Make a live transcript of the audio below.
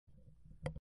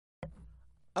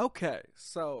Okay,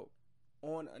 so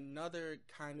on another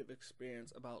kind of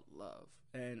experience about love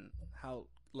and how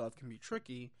love can be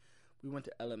tricky, we went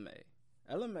to LMA.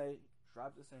 LMA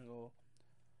dropped a single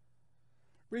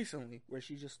recently where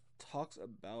she just talks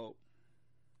about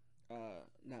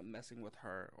not messing with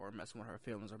her or messing with her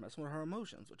feelings or messing with her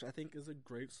emotions, which I think is a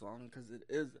great song because it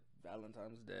is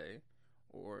Valentine's Day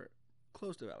or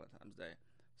close to Valentine's Day.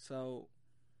 So,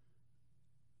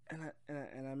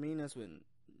 and I mean this with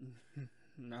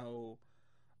no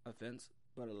offense,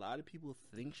 but a lot of people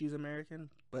think she's American,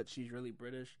 but she's really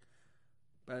British.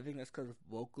 But I think that's because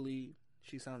vocally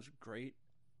she sounds great.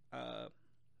 Uh,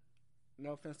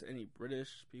 no offense to any British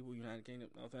people, United Kingdom,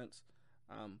 no offense.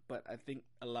 But I think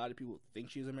a lot of people think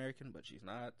she's American, but she's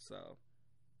not. So,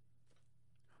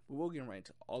 but we'll get right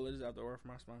into all of this after word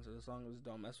from our sponsor. The song is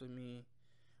 "Don't Mess with Me,"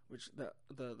 which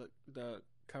the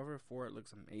cover for it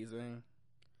looks amazing.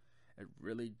 It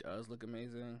really does look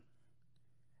amazing.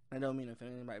 I don't mean to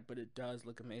offend anybody, but it does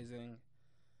look amazing.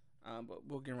 But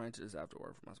we'll get right into this after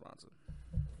word from my sponsor.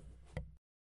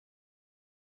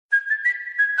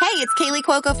 Hey, it's Kaylee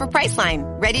Cuoco for Priceline.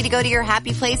 Ready to go to your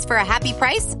happy place for a happy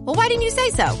price? Well, why didn't you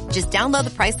say so? Just download the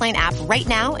Priceline app right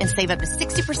now and save up to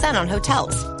 60% on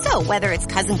hotels. So whether it's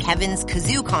Cousin Kevin's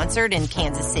Kazoo concert in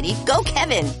Kansas City, go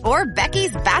Kevin, or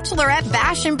Becky's Bachelorette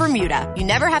Bash in Bermuda, you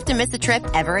never have to miss a trip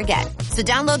ever again. So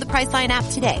download the Priceline app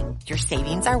today. Your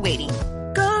savings are waiting.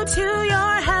 Go to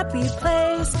your happy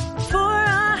place for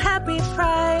a happy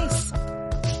price.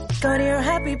 Go to your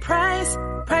happy price,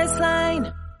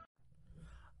 Priceline.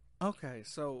 Okay,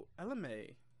 so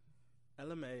LMA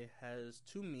has,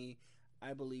 to me,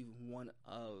 I believe one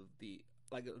of the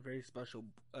like a very special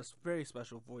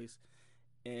voice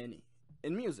in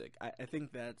music. I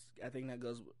think that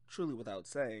goes truly without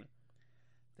saying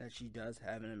that she does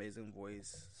have an amazing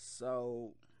voice.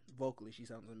 So vocally, she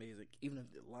sounds amazing. Even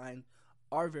if the lines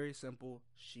are very simple,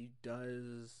 she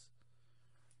does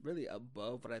really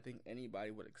above what I think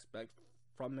anybody would expect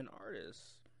from an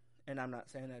artist. And I'm not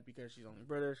saying that because she's only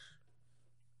British.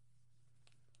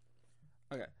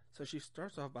 Okay, so she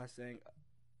starts off by saying,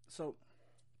 so,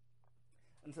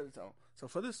 and set the tone. So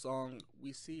for this song,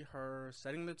 we see her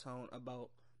setting the tone about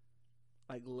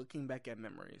like looking back at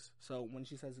memories. So when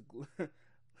she says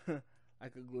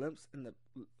like a glimpse in the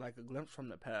like a glimpse from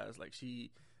the past, like she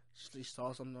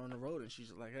saw something on the road and she's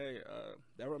just like, hey,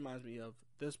 that reminds me of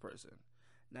this person.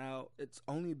 Now it's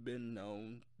only been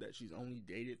known that she's only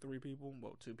dated three people,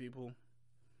 well, two people,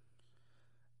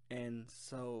 and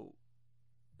so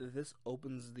this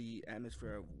opens the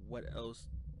atmosphere of what else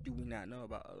do we not know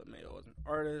about LMAO as an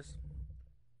artist.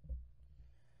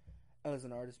 As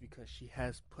an artist, because she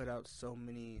has put out so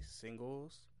many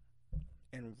singles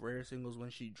and rare singles when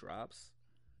she drops,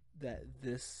 that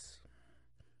this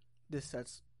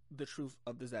sets the truth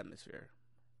of this atmosphere.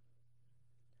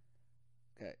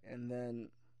 Okay, and then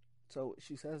so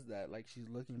she says that like she's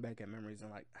looking back at memories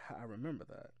and like I remember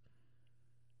that.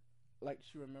 Like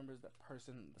she remembers the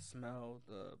person, the smell,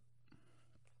 the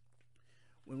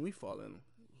when we fall in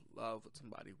love with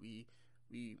somebody, we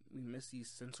miss these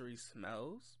sensory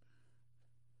smells,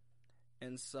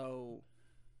 and so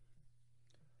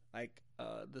like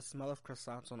the smell of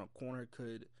croissants on a corner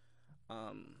could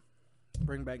um,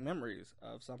 bring back memories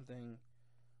of something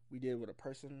we did with a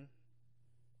person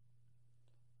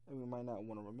that we might not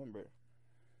want to remember,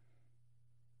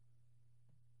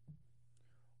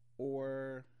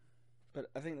 or but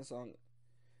I think the song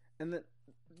and then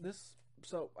this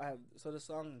so the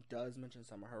song does mention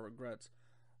some of her regrets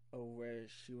where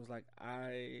she was like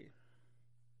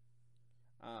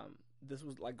this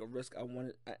was like a risk I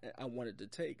wanted to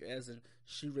take, as in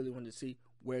she really wanted to see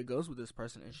where it goes with this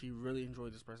person, and she really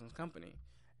enjoyed this person's company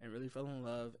and really fell in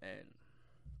love and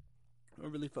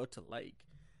really felt to like,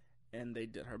 and they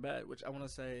did her bad, which I want to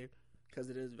say because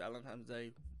it is Valentine's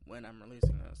Day when I'm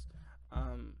releasing this.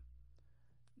 um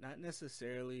Not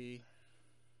necessarily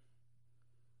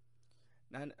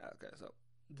not okay, so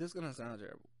this is gonna sound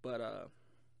terrible, but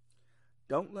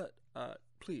don't let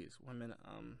please women,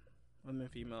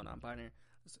 female, non-binary,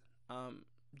 listen,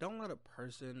 don't let a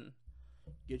person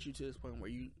get you to this point where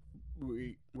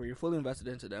you're fully invested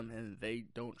into them and they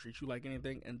don't treat you like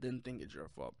anything and then think it's your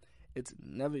fault. It's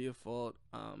never your fault.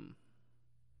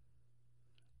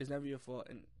 It's never your fault,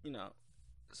 and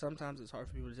sometimes it's hard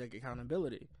for people to take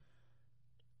accountability,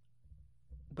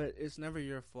 but it's never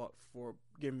your fault for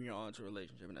giving your all to a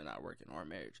relationship and it not working, or a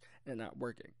marriage and it not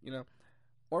working,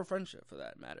 or friendship for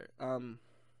that matter.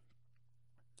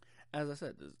 As I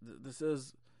said, this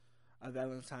is a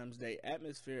Valentine's Day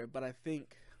atmosphere, but I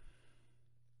think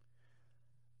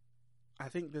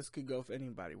this could go for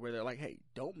anybody where they're like, hey,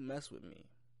 don't mess with me,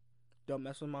 don't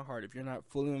mess with my heart. If you're not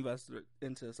fully invested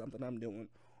into something I'm doing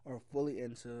or fully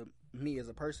into me as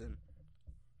a person,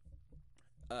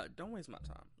 don't waste my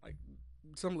time. Like,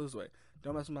 simplest way,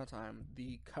 don't mess with my time.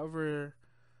 The cover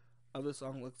of the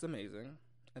song looks amazing.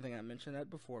 I think I mentioned that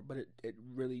before, but it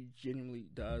really genuinely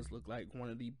does look like one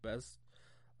of the best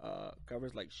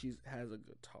covers. Like, she has a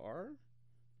guitar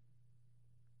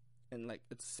and like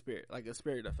it's spirit, like a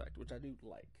spirit effect, which I do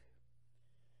like.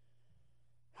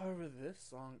 However, this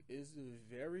song is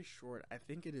very short. I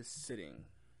think it is sitting.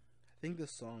 I think the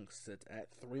song sits at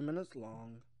 3 minutes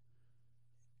long.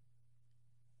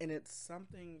 And it's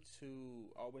something to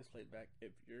always play back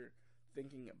if you're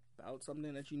thinking about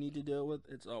something that you need to deal with.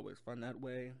 It's always fun that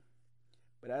way.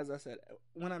 But as I said,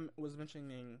 when I was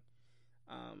mentioning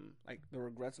like the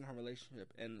regrets in her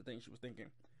relationship and the things she was thinking,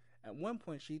 at one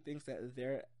point she thinks that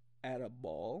they're at a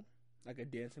ball, like a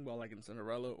dancing ball, like in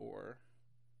Cinderella, or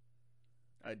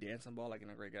a dancing ball, like in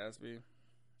A Great Gatsby.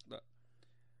 But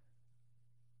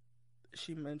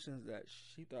she mentions that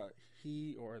she thought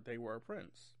he or they were a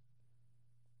prince,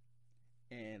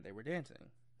 and they were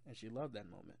dancing, and she loved that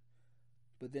moment.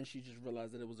 But then she just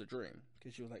realized that it was a dream,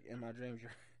 because she was like, in my dreams, you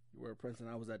were a prince, and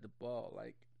I was at the ball.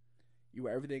 Like, you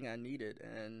were everything I needed,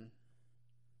 and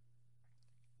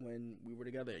when we were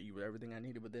together, you were everything I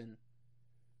needed. But then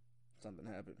something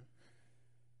happened.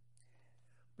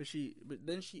 But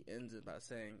then she ends it by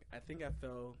saying, I think I'm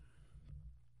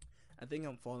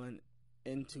falling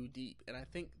in too deep. And I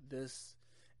think this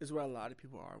is where a lot of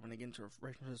people are when they get into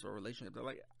relationships or relationships. They're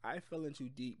like, I fell in too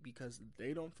deep because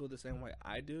they don't feel the same way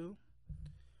I do.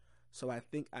 So I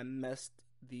think I messed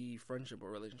the friendship or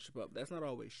relationship up. That's not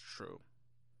always true.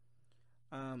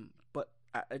 But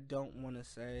I don't want to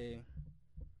say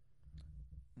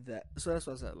that. So that's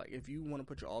what I said. Like, if you want to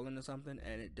put your all into something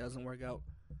and it doesn't work out,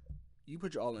 you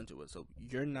put your all into it. So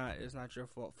it's not your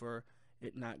fault for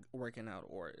it not working out,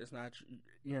 or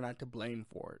you're not to blame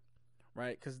for it,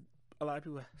 right? Because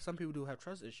some people do have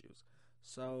trust issues.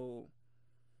 So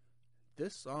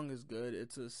this song is good.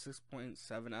 It's a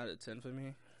 6.7 out of 10 for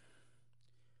me.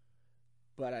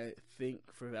 But I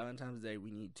think for Valentine's Day,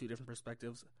 we need two different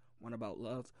perspectives. One about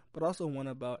love, but also one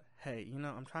about, hey,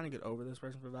 I'm trying to get over this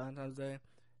person for Valentine's Day.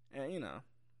 And,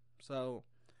 so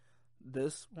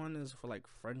this one is for, like,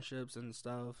 friendships and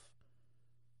stuff.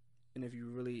 And if you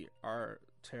really are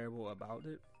terrible about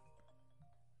it,